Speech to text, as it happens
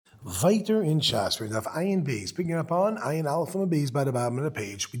Viter in Shas, we're going to have Ayin Beis, picking up on Ayin Aleph and Beis by the bottom of the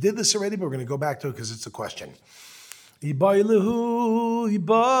page. We did this already, but we're going to go back to it because it's a question. Ibailuhu,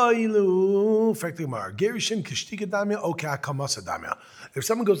 Faktimar, Gerishin Kishtika Damya, Oka Kamasa Damya. If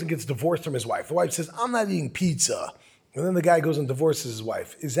someone goes and gets divorced from his wife, the wife says, I'm not eating pizza, and then the guy goes and divorces his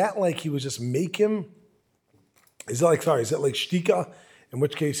wife, is that like he would just make him? Is that like shtika? In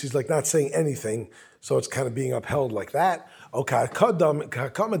which case he's like not saying anything, so it's kind of being upheld like that. Okay,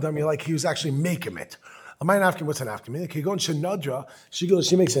 kamadam, like he was actually making it. I might ask him what's an after me. Okay, go and Shenadra. She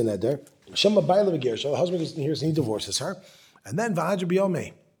makes a neder. Shema Baila Gersha. The husband goes and hears and he divorces her. And then Vahadra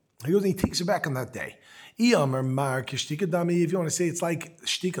Biyome. He goes and he takes her back on that day. If you want to say it's like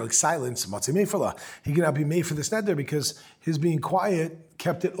shtika, like silence, he cannot be made for this neder because his being quiet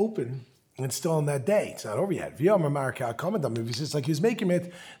kept it open. And it's still on that day. It's not over yet. If he says like he was making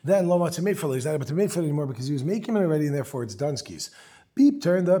it, then lo matzimefala. He's not able to make it anymore because he was making it already, and therefore it's Dunsky's. Beep,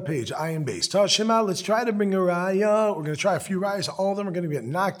 turn the page. Ayin Beis. Tashima, let's try to bring a raya. We're going to try a few rayas. All of them are going to get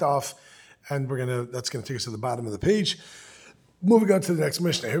knocked off, and that's going to take us to the bottom of the page. Moving on to the next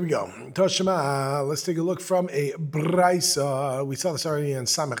Mishnah. Here we go. Tashima, let's take a look from a Braisa. We saw this already in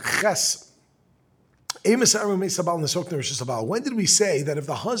Samech Ches. When did we say that if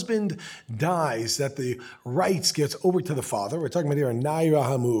the husband dies, that the rights gets over to the father? We're talking about here a Naira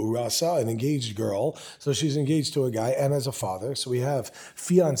Hamu Rasa, an engaged girl. So she's engaged to a guy and as a father. So we have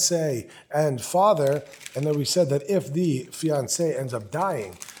fiancé and father. And then we said that if the fiancé ends up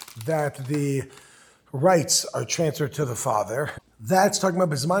dying, that the rights are transferred to the father. That's talking about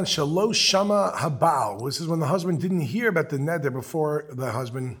Bizman Shalosh Shama Habal. This is when the husband didn't hear about the neder before the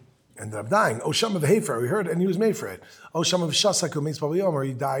husband ended up dying. Osham of Hefer, we heard, and he was made for it. Osham of Shasaku means Yomer,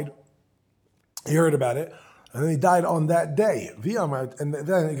 he died. He heard about it, and then he died on that day. And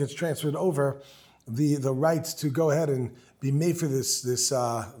then it gets transferred over the rights to go ahead and be made for the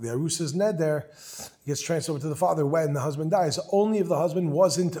Arusa's neder gets transferred over to the father when the husband dies. Only if the husband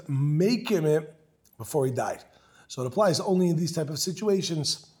wasn't making it before he died. So it applies only in these type of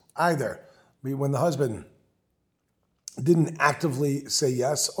situations, either when the husband didn't actively say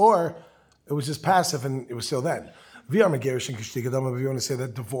yes, or it was just passive and it was still then. If you want to say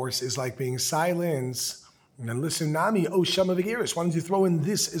that divorce is like being silence, and listen, Nami, Shama Vigeris, why don't you throw in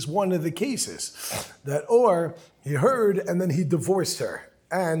this as one of the cases? That, or he heard and then he divorced her.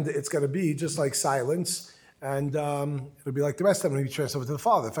 And it's going to be just like silence, and it'll be like the rest of them when you transfer over to the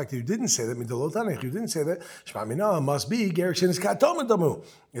father. In fact, if you didn't say that, if you didn't say that, Shmamina must be Gerishin is Katomadamu.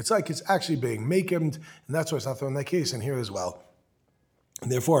 It's like it's actually being makemed, and that's why it's not thrown in that case, and here as well.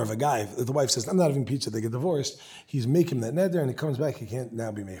 And therefore, if the wife says, I'm not having pizza, they get divorced, he's making that neder, and he comes back, he can't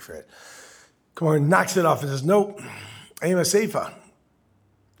now be made for it. Come on, knocks it off and says, nope, I'm a seifa.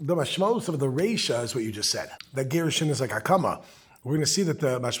 The mashmos of the reisha is what you just said. That Gerishin is like hakama. We're going to see that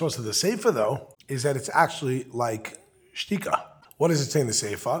the mashmos of the seifa, though, is that it's actually like shtika. What does it say in the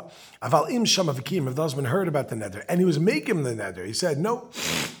seifa? Aval im shama v'kim, if the husband heard about the neder, and he was making the neder, he said, no,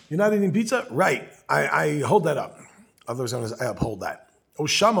 you're not eating pizza? Right, I hold that up. Others I uphold that. O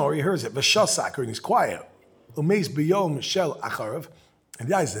shama, or he hears it, v'shasak, and he's quiet. Umeis b'yom shel acharav, and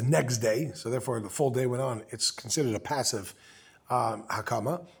he dies the next day, so therefore the full day went on, it's considered a passive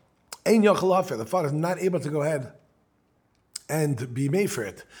hakama. Ein yochel the father is not able to go ahead and be made for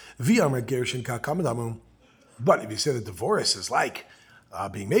it. But if you say the divorce is like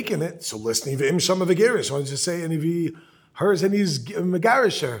being making it, so listening to him some of the garish, why don't you say, and if he hers and he's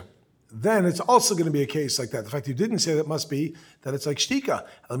megarisher, then it's also going to be a case like that. The fact you didn't say that must be that it's like shtika.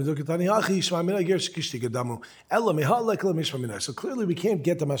 So clearly we can't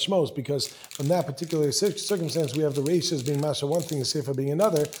get the mashmos because from that particular circumstance we have the rishas being masha one thing and sefer being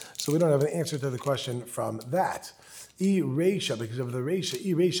another, so we don't have an answer to the question from that. Reisha, because of the reisha,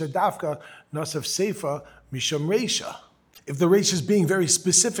 reisha dafka nasav seifa misham reisha. If the reisha is being very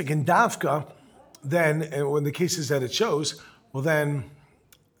specific in dafka, then when the cases that it shows, well then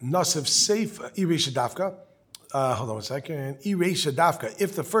nasav seifa reisha dafka. Hold on 1 second. Reisha dafka.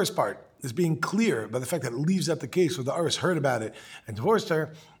 If the first part is being clear by the fact that it leaves out the case where the aris heard about it and divorced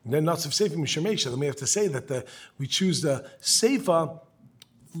her, then nasav seifa misham reisha. Then we have to say that we choose the seifa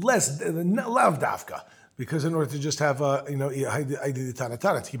less lav dafka. Because in order to just have I did the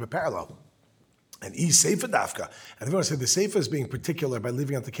Tanatana to keep it parallel. And Seifa Dafka. And if you want to say the Seifa is being particular by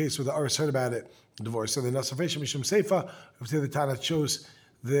leaving out the case where the Aris heard about it, divorce. So the Nasafesha Mishum Seifa, if the Tana chose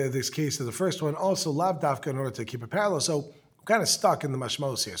this case to the first one, also Lav Dafka in order to keep it parallel. So we're kind of stuck in the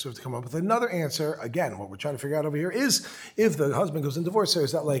mashmos here. So we have to come up with another answer. Again, what we're trying to figure out over here is if the husband goes in divorce,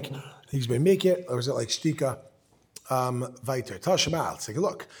 is that like he's going to make it, or is it like Shtika Vaiter? Tashma, let's take a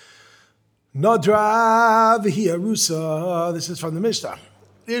look. Nadra v'hi arusa. This is from the Mishnah.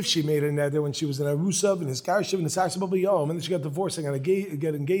 If she made a neder when she was in Arusav and his Karshiv and his Sarsababa Yom, and then she got divorced and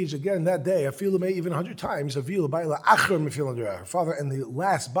get engaged again that day, Afilu may even 100 times, Afilu Baila Achar Mefil her father and the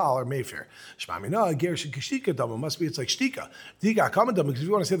last Baal are Mayfair. Shmamina, Gerish Kishika Dama, must be it's like Shtika. Diga Kamadam, because if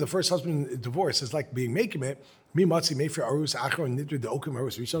you want to say the first husband divorce is like being making it, Mi Matzi Mayfair Arus Achar and Nidri the Okim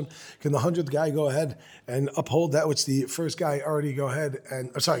Arus Rishon, can the 100th guy go ahead and uphold that which the first guy already go ahead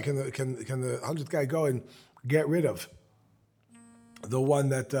and can the 100th guy go and get rid of? The one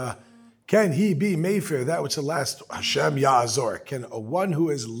that, can he be Mayfair, that which the last Hashem Ya'azor? Can a one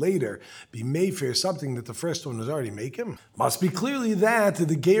who is later be Mayfair, something that the first one was already making? Must be clearly that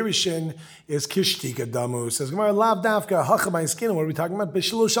the Gerishin is Kishtika Damu. Says, Gemara, Lav Dafka, Hachamai Skin. What are we talking about?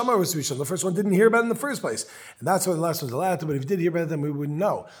 Bishalo Shamar was Rishon. The first one didn't hear about it in the first place. And that's why the last one's allowed to, but if he did hear about it, then we wouldn't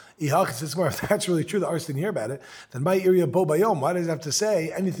know. Ihach says, if that's really true, the Ars didn't hear about it, then by area Bo Bayom, why does it have to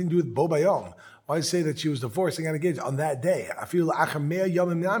say anything to do with Bo Bayom? Why say that she was divorced and got engaged on that day? I feel even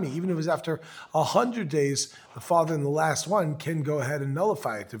if it was after 100 days, the father in the last one can go ahead and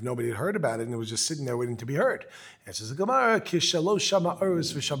nullify it if nobody had heard about it and it was just sitting there waiting to be heard. And it says the Gemara, Kishalo Shama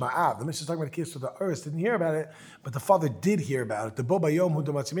Urus v'Shama The Mishnah is talking about a case where the Urus didn't hear about it, but the father did hear about it. The Bo Bayom Hu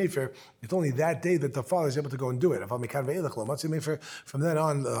Domatzi Mefer, it's only that day that the father is able to go and do it. From then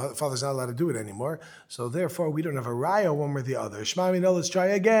on, the father's not allowed to do it anymore. So therefore, we don't have a raya one way or the other. Shema, no, let's try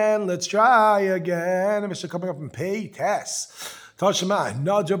again. And Mishnah coming up and pay tests. Tashema,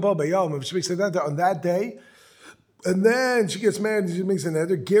 Nadja Bo Bayom, if she makes a neder on that day, and then she gets married and she makes a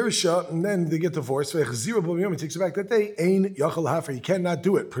neder, Gerisha, and then they get divorced. Zero Bo Bayom, he takes it back that day. Ain Yachal Hafer, you cannot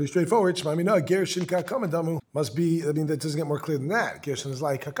do it. Pretty straightforward. Shema, no, Gerishin Kakamadamu must be, that doesn't get more clear than that. Gerishin is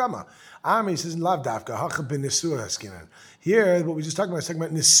like Hakama. Ami says, Lav Dafka, Hachab bin Nisua Haskinan. Here, what we just talked about is talking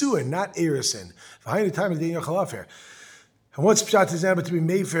about Nisua, not Erisin. Behind the time of the day Yachal Hafer. And once Pshat is able to be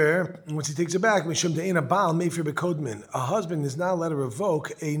Mayfair, and once he takes it back, Mishum De'ena Baal Mayfair Bekodmin. A husband is not allowed to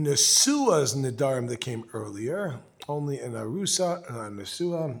revoke a Nesua's Nedarim that came earlier, only an Arusa,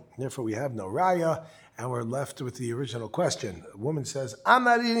 Nesua. Therefore, we have no Raya, and we're left with the original question. A woman says, I'm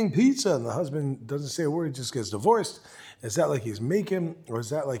not eating pizza, and the husband doesn't say a word, just gets divorced. Is that like he's making, or is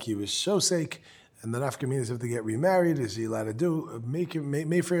that like he was shosek? And the nafka means if they get remarried, is he allowed to do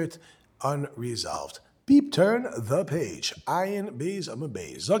Mayfair it unresolved? Beep, turn the page. Ayin Beis Amud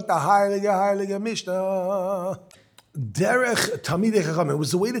Beis. Zok the Heilige Mishnah. Derech Talmidei Chachamim. It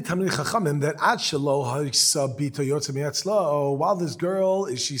was the way to Talmidei Chachamim that Ad Shelo Ha'isa Bito Yotze Mi'atzlo. While this girl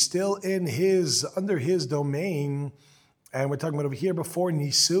is she still under his domain, and we're talking about over here before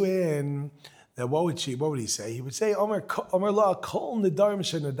Nisuin. Then what would he say? He would say, Omer La Kol Nedarim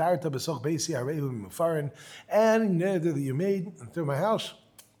Shenadarta B'Soch Beisi Harehu Mufarin, and neder that you made through my house,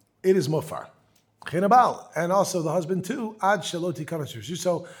 it is Mufar. And also the husband too, ad shaloti kanas rishus.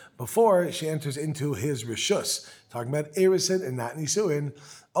 So before she enters into his rishus, talking about erisin and not nisuin.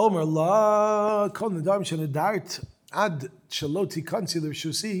 Omer la kol nedarim shenadart ad shaloti kansi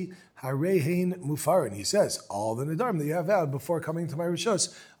l'rishusi harehin mufarin. He says all the nedarim that you have vowed before coming to my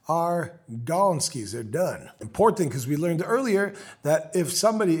rishus are gonskis. They're done. Important because we learned earlier that if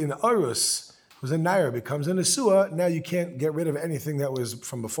somebody in Arus who's a naira becomes a nesua, now you can't get rid of anything that was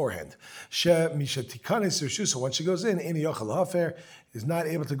from beforehand. So once she goes in, any yochel hafer is not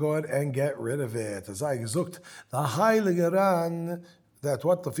able to go out and get rid of it. The heilige that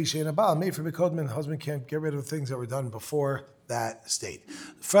what the fish in a baal made for bekodman, husband can't get rid of things that were done before that state.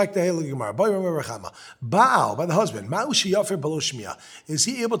 Baal by the husband, is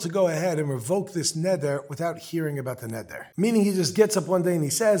he able to go ahead and revoke this neder without hearing about the neder? Meaning he just gets up one day and he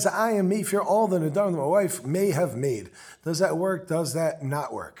says, I am Mayfair all the neder that my wife may have made. Does that work? Does that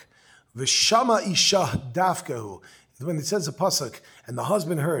not work? V'shama isha dafkahu. When it says a pasuk and the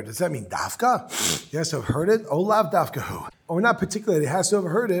husband heard, does that mean dafka? He has to have heard it. Olav dafkahu, or not particularly. He has to have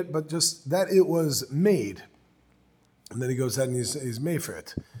heard it, but just that it was made. And then he goes out and he's made for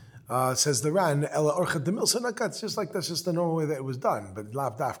it. Says the Ran, Ela orcha demil sanaka. It's just like that's just the normal way that it was done, but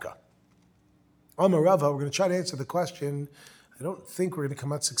lav dafka. Amar Rava, we're going to try to answer the question. I don't think we're going to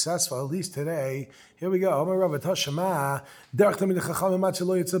come out successful, at least today. Here we go. Amar Rava Tashama. Derech tamid chacham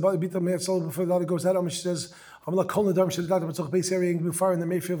matzelo yitzabah bita me'atzol before the other goes out. She says, Amar kol nedarim sheddat b'tzoch beis area and b'far in the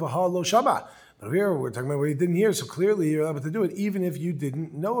Mayfair v'ha lo shama. But here we're talking about where you didn't hear, so clearly you're able to do it, even if you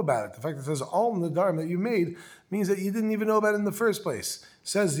didn't know about it. The fact that it says all in the nedarim that you made means that you didn't even know about it in the first place.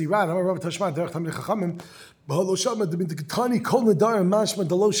 Says the Ran, Amar Rava Tashma derech tamid chachamim. Because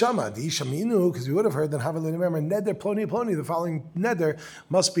we would have heard that neder ploni, the following neder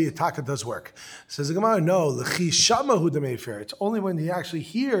must be a taka does work. Says the Gemara, no, it's only when he actually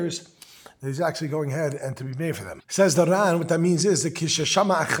hears He's actually going ahead and to be made for them. Says the Ran, what that means is that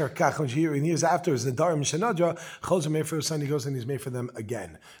Kishashama Acher Kach, when years afterwards, the Darim Shenadra, Chol made for his son, he goes and he's made for them again.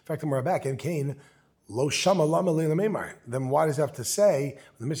 In fact, we're back, and Cain, Lo Shama Lama Leila Meimar. Then why does he have to say,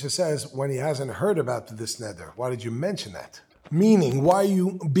 the Mishnah says, when he hasn't heard about this neder? Why did you mention that? Meaning, why are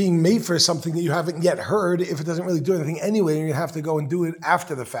you being made for something that you haven't yet heard if it doesn't really do anything anyway, and you have to go and do it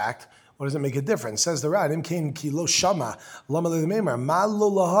after the fact? What does it make a difference? Says the Ran, Im Kain ki lo shama lama le'meimar ma lo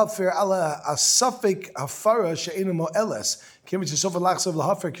lahafer ala asafik hafara she'enu mo'eles kim v'tzisofa lachsov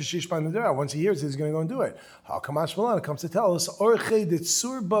lahafer kishish b'nedera. Once he hears it, he's going to go and do it. Ha'kamash malan comes to tell us orchei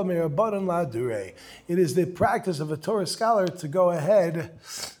ditzur ba merabanan la'adurei. It is the practice of a Torah scholar to go ahead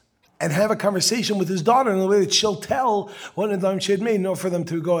and have a conversation with his daughter in the way that she'll tell what Nadarim she had made, no for them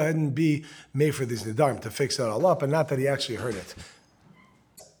to go ahead and be made for these Nadarim, to fix it all up, and not that he actually heard it.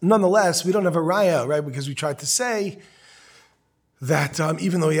 Nonetheless, we don't have a raya, right? Because we tried to say that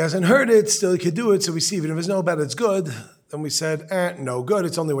even though he hasn't heard it, still he could do it. So we see, even if it's no bad, it's good. Then we said, no good.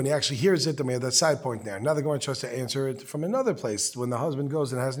 It's only when he actually hears it, then we have that side point there. Now they're going to try to answer it from another place. When the husband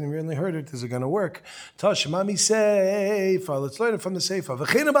goes and hasn't even really heard it, is it going to work? Tashmami Seifa. Let's learn it from the Seifa.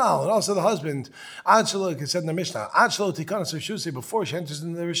 V'chinabal. And also the husband, Adshalo, it said in the Mishnah, Adshalo Tikanas Rishusei, before she enters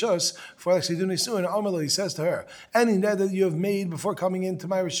into the Rishus, before actually doing Nisuin, Amalo, he says to her, any net that you have made before coming into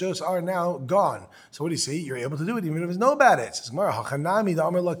my Rishus are now gone. So what do you see? You're able to do it even if it's no about it. It says,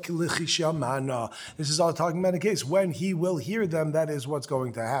 this is all talking about a case when he will hear them, that is what's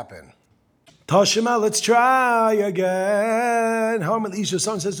going to happen. Tashima, let's try again.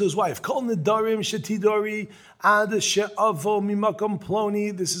 Someone says to his wife, Kol nedarim shetidori ad she'avo mimakom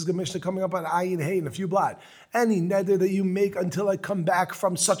ploni. This is the Mishnah coming up on Ayin Hey in a few blot. Any neder that you make until I come back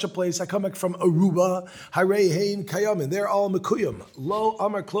from such a place, I come back from Aruba, Harei Hein Kayamin, they're all Mekuyim. Lo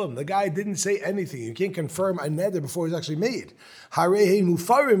Amar Klum. The guy didn't say anything. You can't confirm a neder before it's actually made. Harei Hein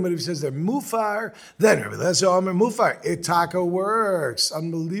Mufarim, but if he says they're Mufar, then Rabbi Eliezer Amar Mufar. Itaka works.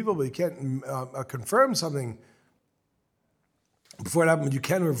 Unbelievable. You can't confirm something before it happens. You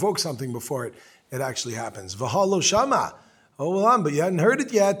can revoke something before it actually happens. V'halo Shama. Oh, well, but you hadn't heard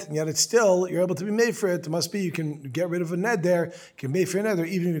it yet, and yet it's still, you're able to be made for it. It must be you can get rid of a ned there, you can be made for a neder,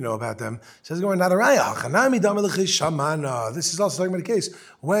 even if you know about them. It says, going, this is also talking about a case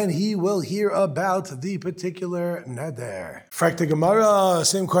when he will hear about the particular neder. Frakta Gemara,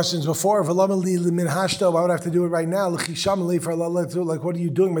 same questions before. Why would I have to do it right now? Like, what are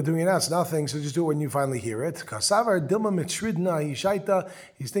you doing by doing it now? It's nothing, so just do it when you finally hear it.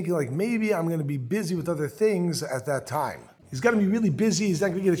 He's thinking like, maybe I'm going to be busy with other things at that time. He's got to be really busy. He's not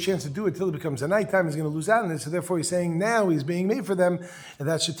going to get a chance to do it until it becomes a nighttime. He's going to lose out on it. So therefore he's saying now he's being made for them, and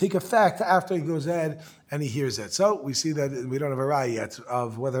that should take effect after he goes ahead and he hears it. So we see that we don't have a raya yet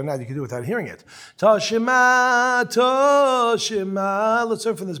of whether or not you can do it without hearing it. Tashima, Tashima. Let's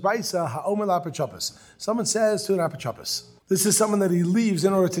learn from this brisa, ha'omer la'apachopis. Someone says to an apachopis. This is someone that he leaves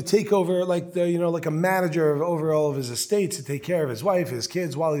in order to take over, like like a manager over all of his estates, to take care of his wife, his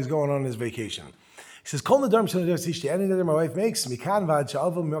kids, while he's going on his vacation. He says, Kol nedarim shel any neder my wife makes, mikan vad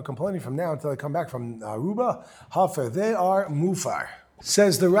she'alva we're complaining from now until I come back from Aruba, hafer, they are mufar.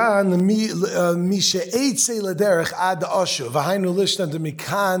 Says the Ran, mi she'etzei lederech ad ashu, v'hainu lishna de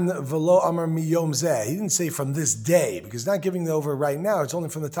mikan v'lo amar miyom zeh. He didn't say from this day, because he's not giving it over right now. It's only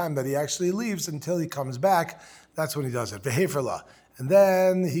from the time that he actually leaves until he comes back. That's when he does it. V'heferla. And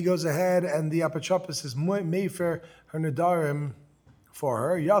then he goes ahead, and the apachopis is mefer her nedarim for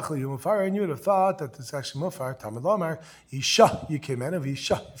her. Yachli mufar, and you would have thought that it's actually mufar. Tamid Lomar, Isha yikimenu,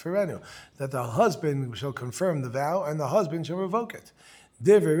 Isha ferenu, that the husband shall confirm the vow, and the husband shall revoke it.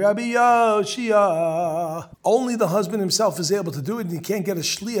 Divrei Rabbi Yoshia. Only the husband himself is able to do it, and you can't get a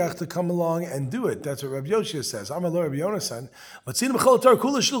shliach to come along and do it. That's what Rabbi Yoshia says. I'm a Rabbi Yonasan. But see, we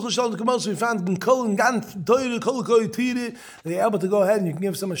found in Kol and Gan they're able to go ahead and you can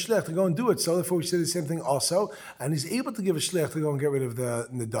give someone a shliach to go and do it. So therefore we say the same thing also. And he's able to give a shliach to go and get rid of the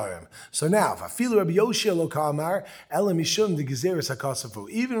nedarim. So now, if I feel Rabbi Yoshia lo kamar, elam mishum de gezeres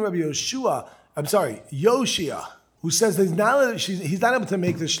hakasafu. Even Rabbi Yoshia, Yoshia, who says that he's not able to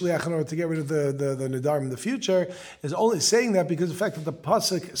make the shliach in order to get rid of the nedarim in the future, is only saying that because of the fact that the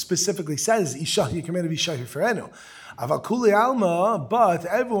pasuk specifically says Isha Yikamen of Isha Yiferenu. Aval Kuli Alma, but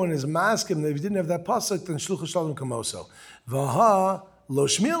everyone is masking that if he didn't have that pasuk, then Shluch Shalom Kamoso. Vaha Lo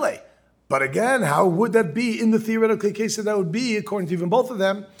Shmile. But again, how would that be in the theoretical case that would be, according to even both of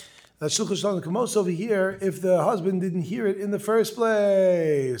them, that Shluch Shalom Kamoso over here, if the husband didn't hear it in the first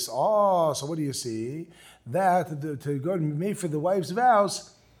place? Oh, so what do you see? That to go and make for the wife's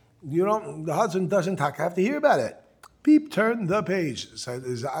vows, the husband doesn't have to hear about it. Beep, turn the page. So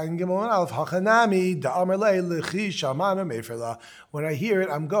when I hear it,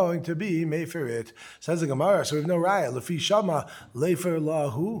 I'm going to be mefer it. Says the Gemara, so we have no raya. Lefi shama lefer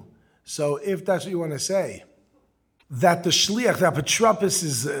lahu. So if that's what you want to say, that the shliach, that Petrupus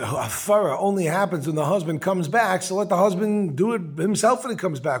is hafara, only happens when the husband comes back, so let the husband do it himself when he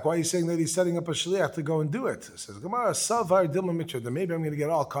comes back. Why are you saying that he's setting up a shliach to go and do it? It says Gemara, savar dilma mitra. Then maybe I'm going to get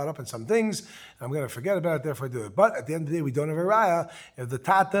all caught up in some things, and I'm going to forget about it, therefore I do it. But at the end of the day, we don't have a raya. If the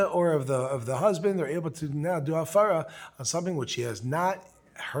tata or of the husband are able to now do hafara on something which he has not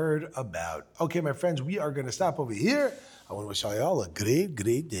heard about. Okay, my friends, we are going to stop over here. I want to wish you all a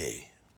great day.